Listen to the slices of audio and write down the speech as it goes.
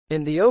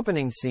In the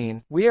opening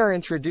scene, we are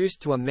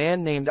introduced to a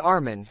man named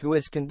Armin who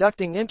is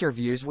conducting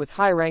interviews with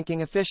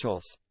high-ranking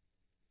officials.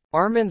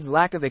 Armin's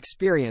lack of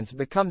experience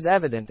becomes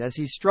evident as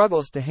he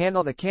struggles to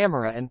handle the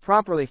camera and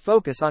properly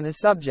focus on his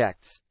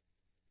subjects.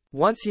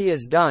 Once he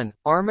is done,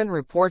 Armin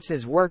reports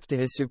his work to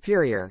his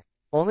superior,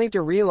 only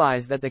to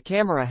realize that the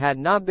camera had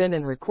not been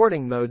in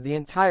recording mode the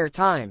entire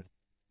time.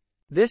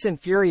 This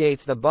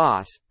infuriates the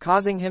boss,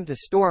 causing him to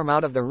storm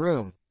out of the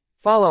room.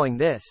 Following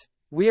this,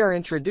 we are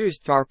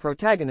introduced to our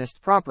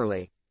protagonist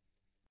properly.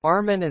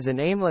 Armin is an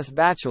aimless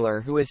bachelor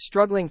who is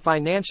struggling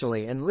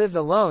financially and lives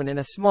alone in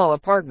a small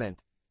apartment.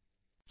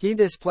 He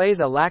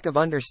displays a lack of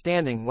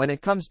understanding when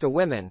it comes to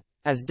women,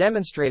 as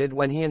demonstrated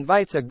when he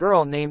invites a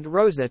girl named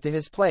Rosa to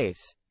his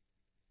place.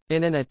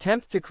 In an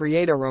attempt to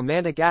create a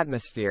romantic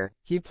atmosphere,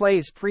 he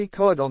plays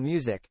pre-coital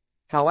music.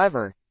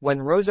 However,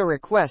 when Rosa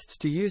requests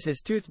to use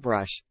his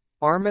toothbrush,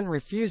 Armin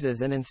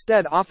refuses and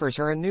instead offers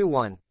her a new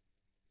one.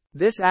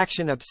 This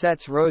action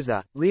upsets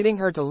Rosa, leading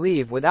her to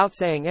leave without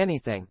saying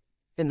anything.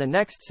 In the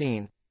next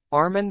scene,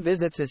 Armin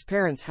visits his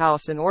parents'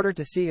 house in order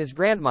to see his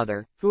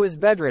grandmother, who is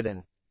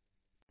bedridden.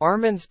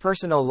 Armin's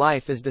personal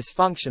life is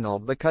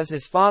dysfunctional because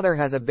his father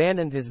has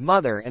abandoned his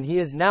mother and he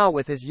is now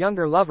with his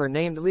younger lover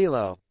named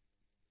Lilo.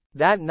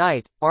 That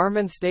night,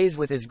 Armin stays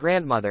with his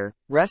grandmother,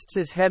 rests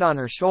his head on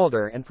her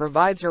shoulder and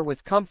provides her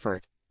with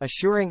comfort,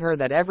 assuring her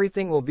that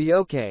everything will be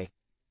okay.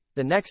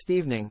 The next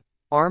evening,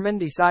 Armin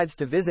decides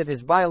to visit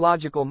his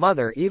biological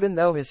mother even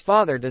though his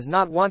father does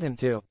not want him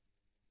to.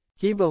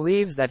 He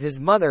believes that his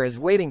mother is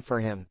waiting for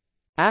him.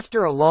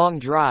 After a long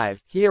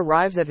drive, he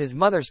arrives at his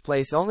mother's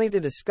place only to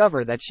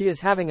discover that she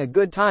is having a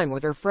good time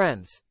with her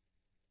friends.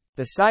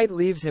 The sight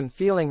leaves him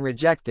feeling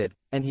rejected,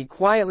 and he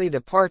quietly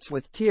departs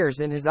with tears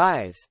in his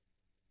eyes.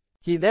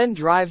 He then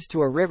drives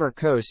to a river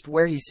coast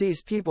where he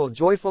sees people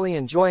joyfully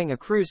enjoying a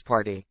cruise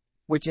party,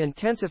 which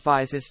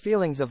intensifies his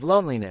feelings of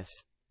loneliness.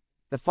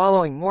 The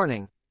following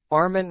morning,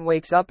 Armin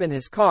wakes up in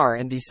his car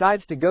and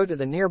decides to go to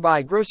the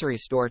nearby grocery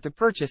store to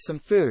purchase some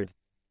food.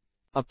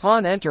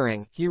 Upon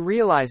entering, he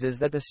realizes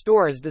that the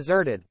store is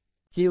deserted.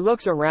 He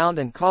looks around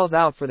and calls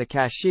out for the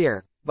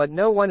cashier, but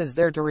no one is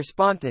there to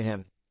respond to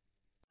him.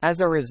 As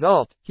a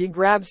result, he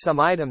grabs some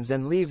items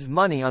and leaves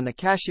money on the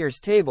cashier's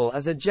table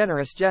as a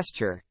generous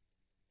gesture.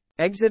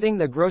 Exiting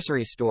the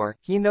grocery store,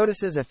 he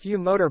notices a few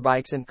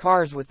motorbikes and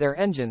cars with their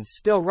engines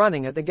still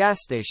running at the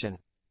gas station.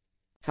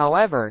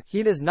 However,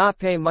 he does not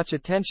pay much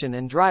attention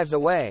and drives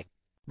away.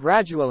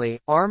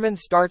 Gradually, Armin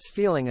starts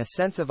feeling a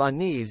sense of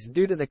unease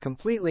due to the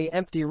completely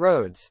empty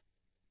roads.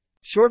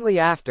 Shortly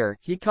after,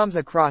 he comes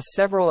across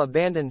several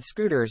abandoned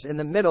scooters in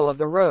the middle of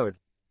the road.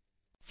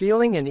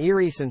 Feeling an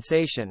eerie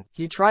sensation,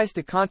 he tries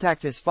to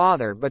contact his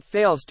father but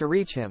fails to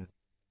reach him.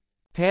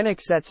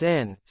 Panic sets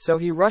in, so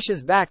he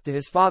rushes back to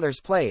his father's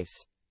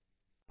place.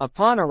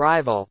 Upon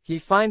arrival, he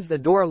finds the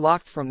door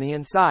locked from the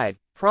inside,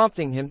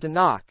 prompting him to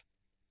knock.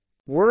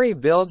 Worry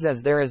builds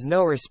as there is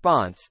no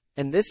response,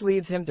 and this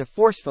leads him to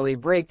forcefully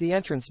break the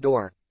entrance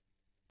door.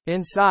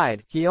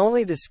 Inside, he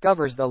only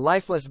discovers the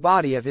lifeless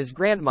body of his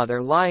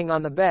grandmother lying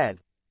on the bed.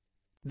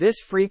 This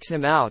freaks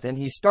him out and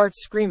he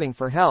starts screaming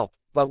for help,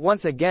 but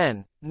once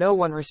again, no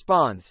one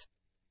responds.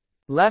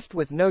 Left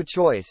with no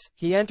choice,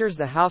 he enters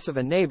the house of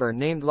a neighbor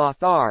named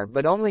Lothar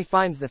but only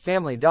finds the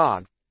family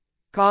dog,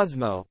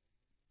 Cosmo.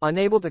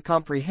 Unable to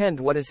comprehend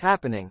what is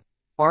happening,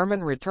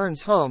 Armin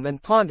returns home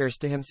and ponders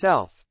to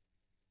himself.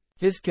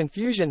 His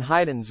confusion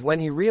heightens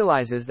when he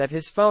realizes that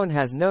his phone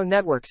has no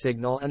network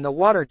signal and the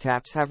water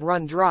taps have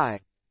run dry.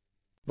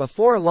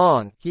 Before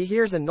long, he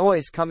hears a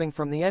noise coming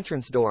from the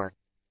entrance door.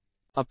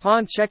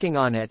 Upon checking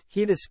on it,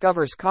 he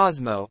discovers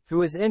Cosmo,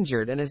 who is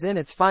injured and is in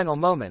its final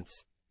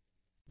moments.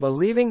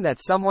 Believing that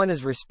someone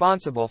is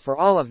responsible for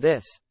all of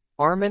this,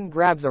 Armin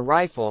grabs a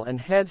rifle and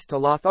heads to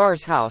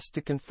Lothar's house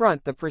to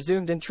confront the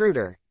presumed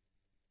intruder.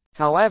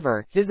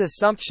 However, his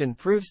assumption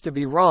proves to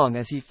be wrong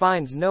as he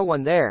finds no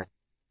one there.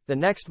 The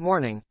next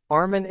morning,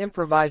 Armin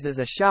improvises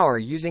a shower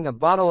using a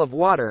bottle of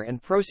water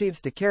and proceeds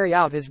to carry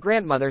out his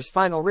grandmother's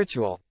final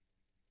ritual.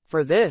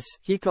 For this,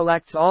 he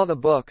collects all the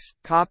books,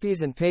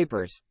 copies and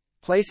papers,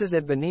 places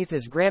it beneath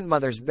his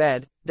grandmother's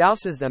bed,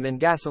 douses them in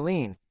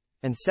gasoline,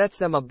 and sets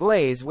them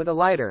ablaze with a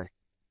lighter.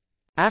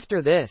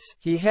 After this,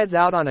 he heads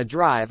out on a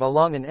drive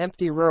along an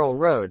empty rural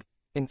road,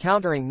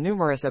 encountering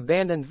numerous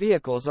abandoned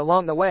vehicles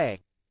along the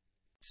way.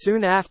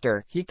 Soon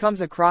after, he comes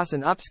across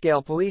an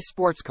upscale police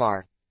sports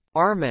car.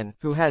 Armin,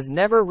 who has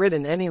never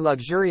ridden any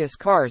luxurious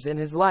cars in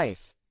his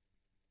life,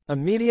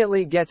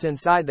 immediately gets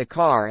inside the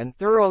car and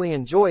thoroughly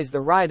enjoys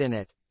the ride in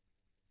it.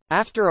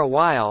 After a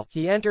while,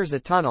 he enters a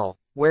tunnel,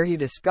 where he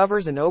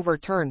discovers an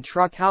overturned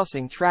truck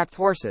housing trapped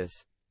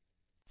horses.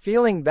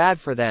 Feeling bad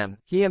for them,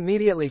 he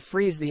immediately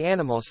frees the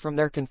animals from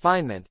their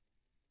confinement.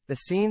 The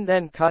scene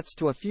then cuts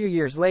to a few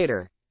years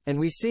later, and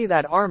we see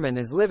that Armin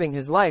is living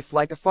his life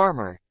like a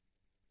farmer.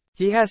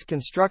 He has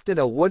constructed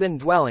a wooden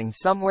dwelling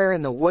somewhere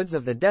in the woods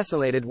of the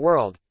desolated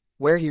world,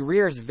 where he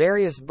rears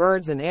various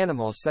birds and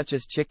animals such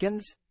as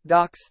chickens,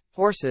 ducks,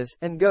 horses,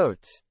 and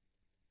goats.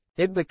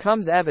 It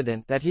becomes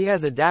evident that he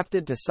has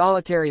adapted to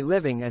solitary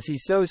living as he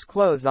sews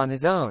clothes on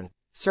his own,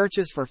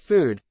 searches for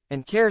food,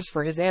 and cares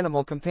for his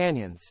animal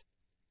companions.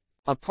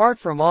 Apart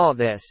from all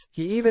this,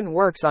 he even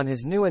works on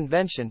his new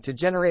invention to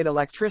generate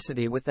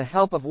electricity with the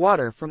help of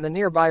water from the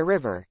nearby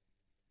river.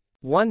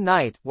 One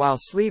night, while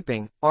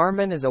sleeping,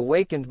 Armin is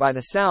awakened by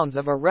the sounds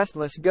of a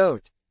restless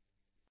goat.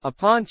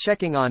 Upon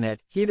checking on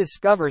it, he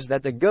discovers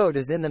that the goat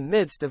is in the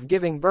midst of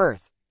giving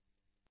birth.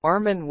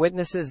 Armin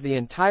witnesses the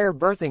entire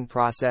birthing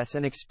process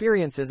and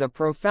experiences a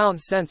profound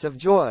sense of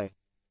joy.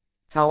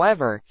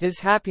 However, his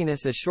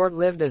happiness is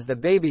short-lived as the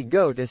baby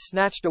goat is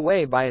snatched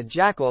away by a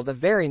jackal the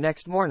very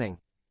next morning.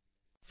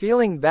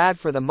 Feeling bad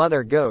for the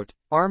mother goat,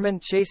 Armin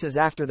chases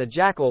after the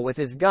jackal with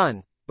his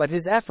gun, but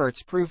his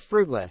efforts prove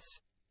fruitless.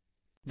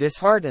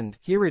 Disheartened,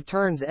 he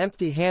returns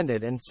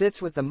empty-handed and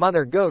sits with the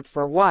mother goat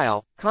for a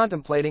while,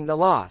 contemplating the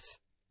loss.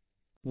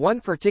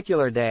 One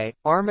particular day,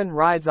 Armin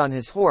rides on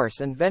his horse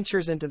and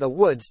ventures into the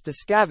woods to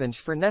scavenge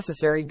for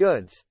necessary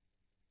goods.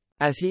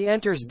 As he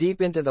enters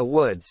deep into the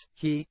woods,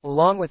 he,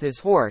 along with his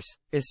horse,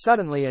 is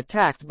suddenly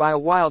attacked by a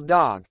wild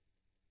dog.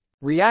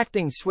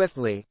 Reacting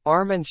swiftly,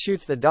 Armin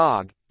shoots the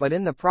dog, but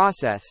in the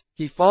process,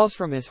 he falls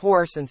from his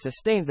horse and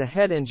sustains a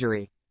head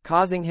injury,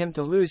 causing him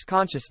to lose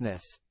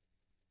consciousness.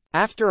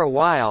 After a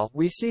while,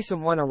 we see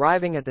someone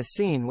arriving at the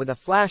scene with a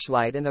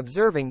flashlight and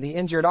observing the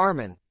injured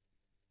Armin.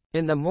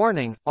 In the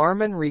morning,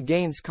 Armin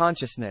regains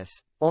consciousness,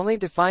 only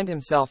to find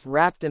himself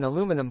wrapped in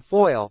aluminum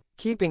foil,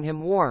 keeping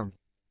him warm.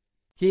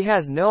 He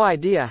has no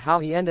idea how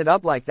he ended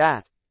up like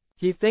that.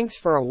 He thinks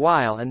for a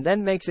while and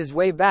then makes his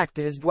way back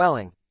to his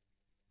dwelling.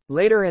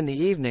 Later in the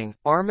evening,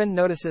 Armin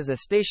notices a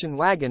station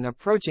wagon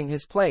approaching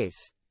his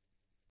place.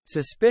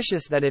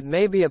 Suspicious that it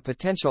may be a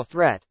potential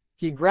threat,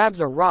 he grabs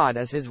a rod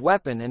as his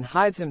weapon and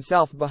hides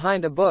himself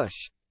behind a bush.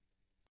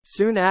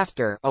 Soon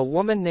after, a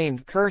woman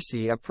named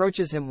Kirsty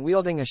approaches him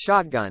wielding a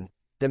shotgun,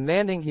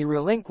 demanding he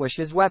relinquish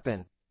his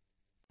weapon.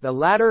 The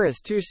latter is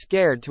too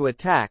scared to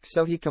attack,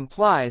 so he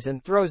complies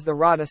and throws the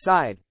rod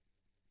aside.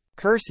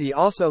 Kirsty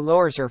also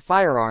lowers her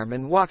firearm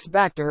and walks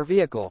back to her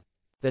vehicle.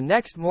 The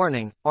next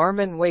morning,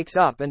 Armin wakes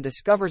up and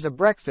discovers a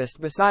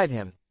breakfast beside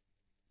him.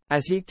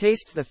 As he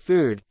tastes the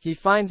food, he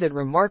finds it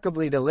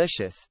remarkably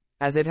delicious,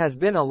 as it has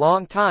been a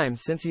long time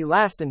since he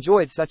last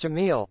enjoyed such a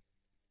meal.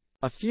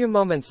 A few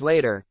moments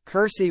later,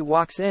 Kirsty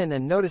walks in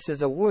and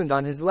notices a wound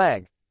on his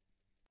leg.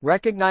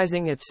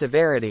 Recognizing its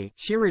severity,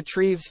 she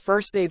retrieves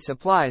first aid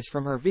supplies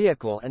from her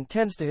vehicle and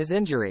tends to his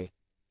injury.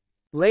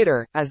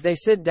 Later, as they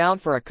sit down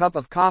for a cup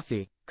of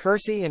coffee,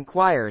 Kirsty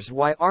inquires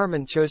why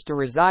Armin chose to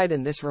reside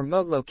in this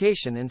remote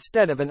location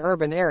instead of an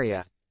urban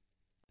area.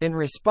 In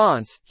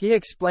response, he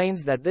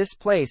explains that this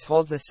place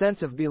holds a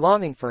sense of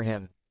belonging for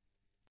him.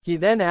 He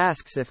then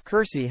asks if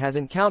Kirsty has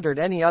encountered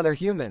any other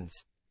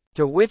humans,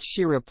 to which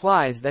she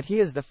replies that he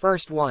is the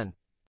first one.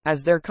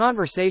 As their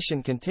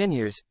conversation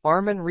continues,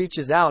 Armin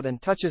reaches out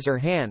and touches her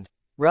hand,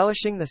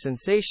 relishing the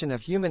sensation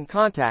of human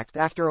contact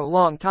after a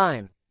long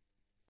time.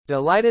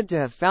 Delighted to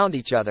have found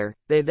each other,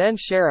 they then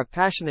share a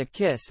passionate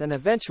kiss and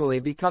eventually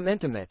become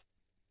intimate.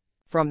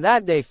 From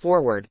that day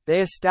forward,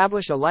 they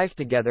establish a life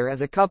together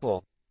as a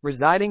couple,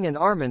 residing in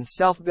Armin's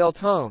self-built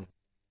home.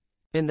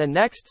 In the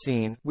next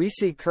scene, we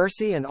see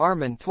Kirsty and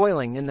Armin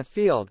toiling in the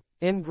field,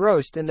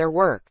 engrossed in their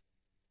work.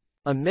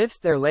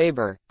 Amidst their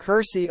labor,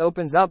 Kirsty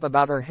opens up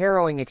about her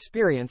harrowing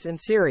experience in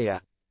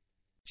Syria.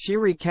 She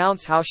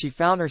recounts how she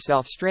found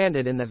herself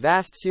stranded in the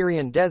vast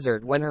Syrian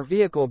desert when her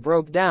vehicle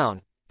broke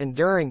down,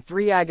 enduring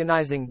 3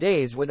 agonizing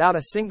days without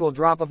a single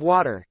drop of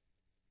water.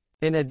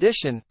 In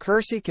addition,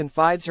 Kirsty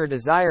confides her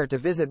desire to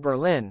visit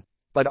Berlin,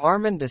 but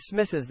Armin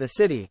dismisses the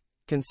city,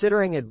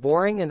 considering it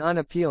boring and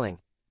unappealing.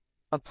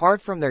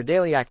 Apart from their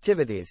daily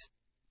activities,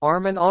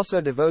 Armin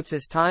also devotes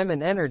his time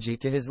and energy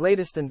to his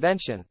latest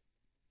invention,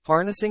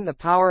 harnessing the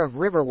power of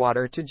river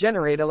water to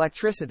generate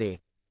electricity.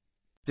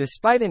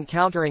 Despite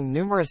encountering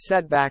numerous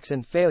setbacks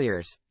and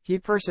failures, he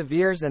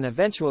perseveres and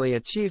eventually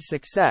achieves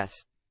success,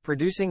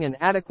 producing an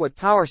adequate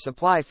power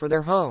supply for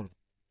their home.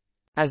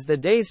 As the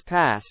days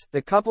pass,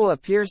 the couple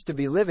appears to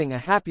be living a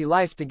happy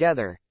life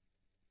together.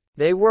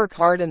 They work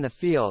hard in the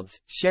fields,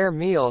 share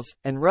meals,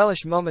 and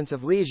relish moments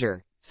of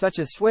leisure, such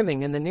as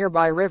swimming in the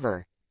nearby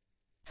river.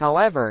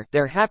 However,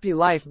 their happy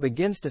life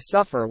begins to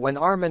suffer when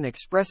Armin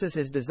expresses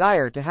his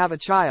desire to have a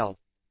child.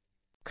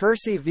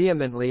 Kirsty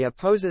vehemently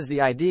opposes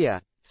the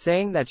idea,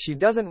 saying that she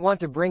doesn't want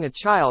to bring a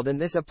child in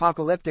this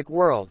apocalyptic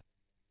world.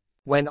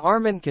 When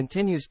Armin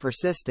continues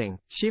persisting,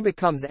 she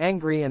becomes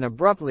angry and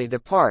abruptly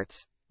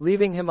departs,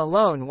 leaving him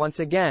alone once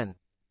again.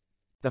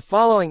 The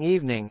following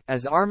evening,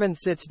 as Armin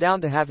sits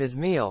down to have his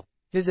meal,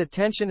 his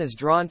attention is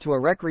drawn to a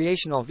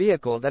recreational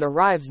vehicle that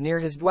arrives near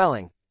his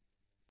dwelling.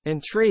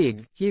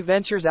 Intrigued, he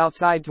ventures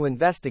outside to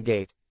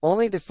investigate,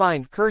 only to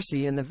find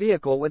Kirsty in the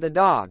vehicle with a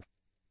dog.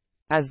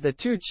 As the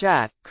two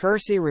chat,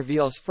 Kirsty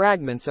reveals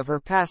fragments of her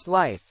past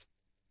life.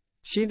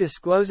 She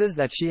discloses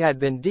that she had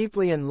been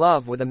deeply in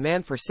love with a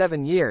man for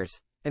 7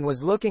 years, and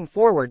was looking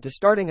forward to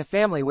starting a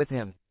family with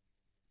him.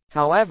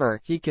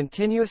 However, he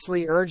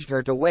continuously urged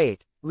her to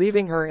wait,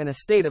 leaving her in a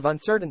state of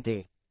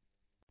uncertainty.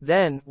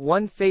 Then,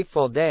 one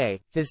fateful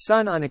day, his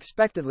son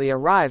unexpectedly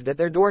arrived at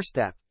their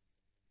doorstep.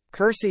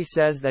 Kersey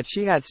says that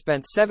she had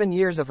spent 7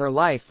 years of her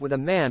life with a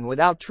man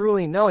without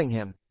truly knowing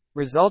him,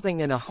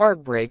 resulting in a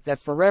heartbreak that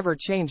forever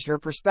changed her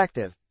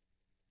perspective.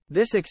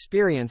 This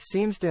experience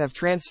seems to have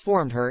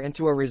transformed her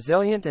into a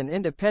resilient and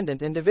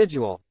independent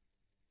individual.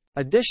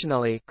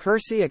 Additionally,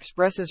 Kersey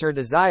expresses her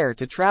desire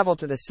to travel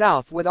to the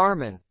south with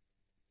Armin.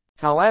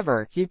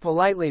 However, he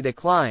politely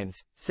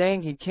declines,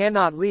 saying he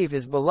cannot leave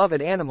his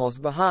beloved animals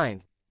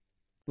behind.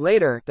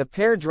 Later, the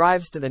pair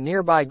drives to the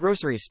nearby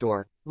grocery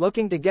store,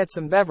 looking to get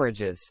some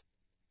beverages.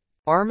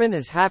 Armin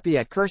is happy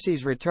at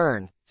Kersey's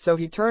return, so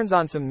he turns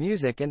on some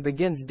music and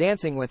begins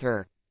dancing with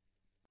her.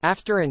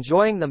 After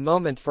enjoying the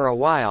moment for a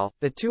while,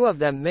 the two of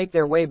them make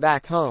their way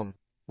back home,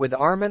 with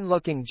Armin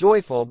looking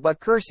joyful but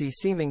Kersey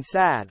seeming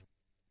sad.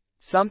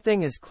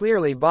 Something is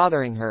clearly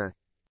bothering her.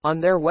 On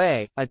their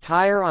way, a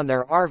tire on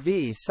their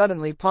RV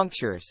suddenly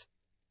punctures.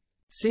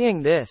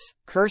 Seeing this,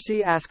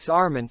 Kersey asks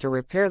Armin to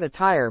repair the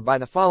tire by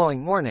the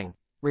following morning,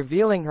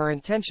 revealing her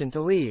intention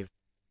to leave.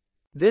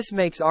 This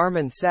makes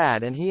Armin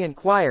sad and he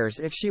inquires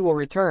if she will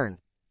return.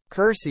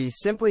 Kersey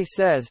simply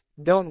says,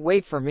 "Don't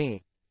wait for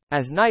me."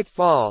 As night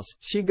falls,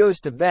 she goes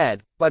to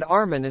bed, but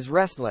Armin is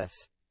restless.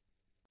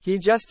 He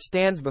just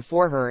stands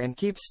before her and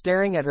keeps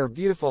staring at her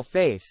beautiful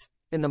face.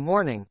 In the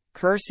morning,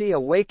 Kersey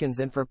awakens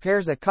and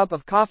prepares a cup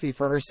of coffee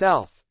for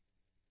herself.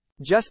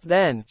 Just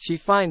then, she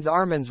finds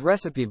Armin's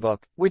recipe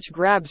book, which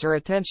grabs her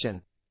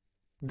attention.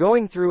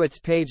 Going through its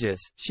pages,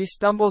 she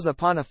stumbles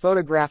upon a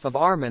photograph of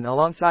Armin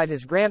alongside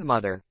his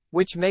grandmother,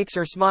 which makes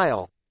her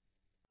smile.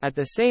 At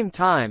the same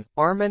time,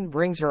 Armin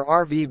brings her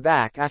RV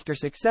back after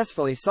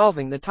successfully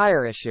solving the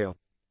tire issue.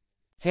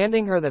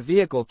 Handing her the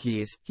vehicle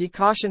keys, he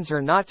cautions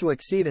her not to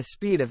exceed a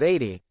speed of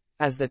 80,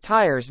 as the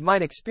tires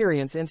might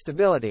experience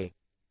instability.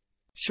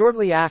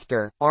 Shortly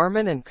after,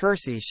 Armin and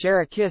Kersey share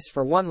a kiss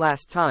for one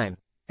last time,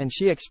 and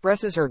she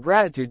expresses her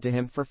gratitude to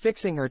him for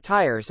fixing her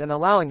tires and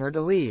allowing her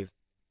to leave.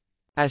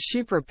 As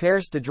she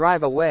prepares to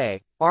drive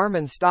away,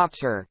 Armin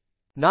stops her.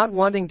 Not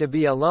wanting to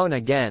be alone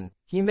again,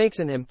 he makes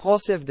an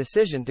impulsive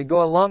decision to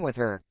go along with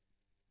her.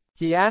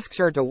 He asks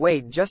her to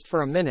wait just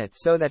for a minute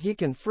so that he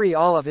can free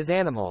all of his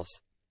animals.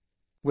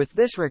 With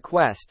this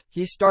request,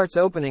 he starts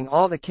opening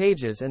all the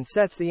cages and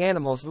sets the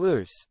animals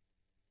loose.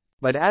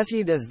 But as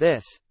he does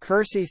this,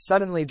 Kersey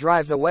suddenly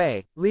drives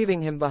away,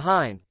 leaving him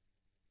behind.